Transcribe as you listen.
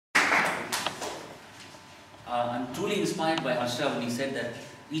I'm truly inspired by Harsha when he said that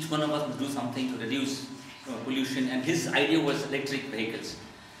each one of us must do something to reduce pollution, and his idea was electric vehicles.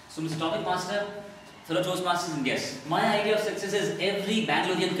 So Mr. Topic Master, fellow Toastmasters and guests, my idea of success is every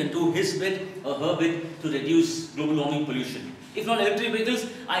Bangalorean can do his bit or her bit to reduce global warming pollution. If not electric vehicles,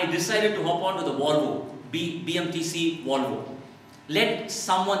 I decided to hop on to the Volvo, BMTC Volvo. Let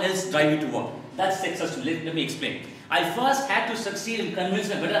someone else drive you to work. That's success. Let me explain. I first had to succeed in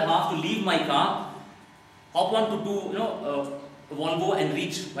convincing my better half to leave my car, hop on to Volvo and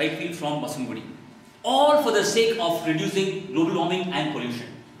reach Whitefield from Basungudi. All for the sake of reducing global warming and pollution.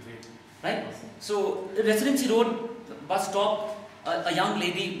 Right? So, Residency Road, bus stop, a young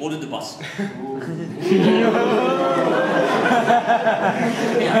lady boarded the bus. And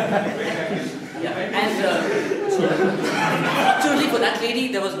fortunately for that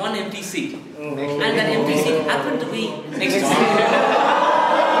lady, there was one empty seat. And that empty seat happened to be next to me.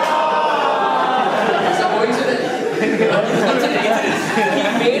 It's a coincidence. He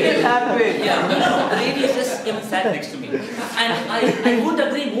made it happen. Yeah, no, the lady just came and sat next to me. And I would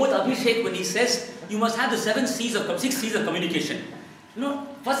agree more with Abhishek when he says you must have the 6 C's of communication. You know,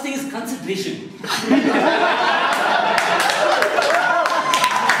 first thing is consideration.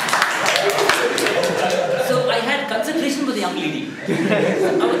 So I had consideration with the young lady.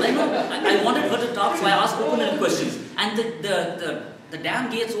 I wanted her to talk, so I asked open-ended questions. And the damn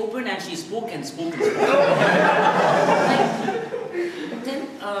gates opened and she spoke and spoke and spoke. Then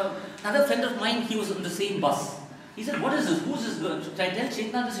another friend of mine, he was on the same bus. He said, what is this? Who's this girl? Should I tell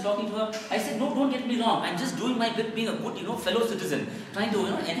Chetna this? You're talking to her? I said, no, don't get me wrong. I'm just doing my bit, being a good, fellow citizen, trying to,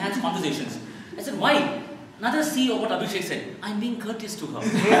 enhance conversations. I said, why? Another C of what Abhishek said. I'm being courteous to her.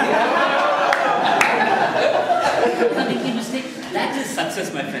 If I'm making a mistake, that is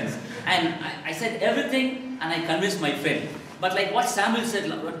success, my friends. And I said everything, and I convinced my friend. But like what Samuel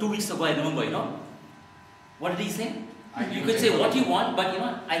said 2 weeks ago, I remember, What did he say? You could say what you want, but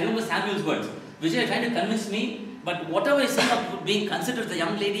I remember Samuel's words. Vijay, trying to convince me, but whatever I say about being considerate the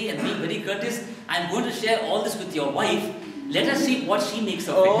young lady and being very courteous, I'm going to share all this with your wife. Let us see what she makes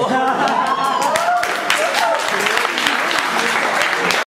of it.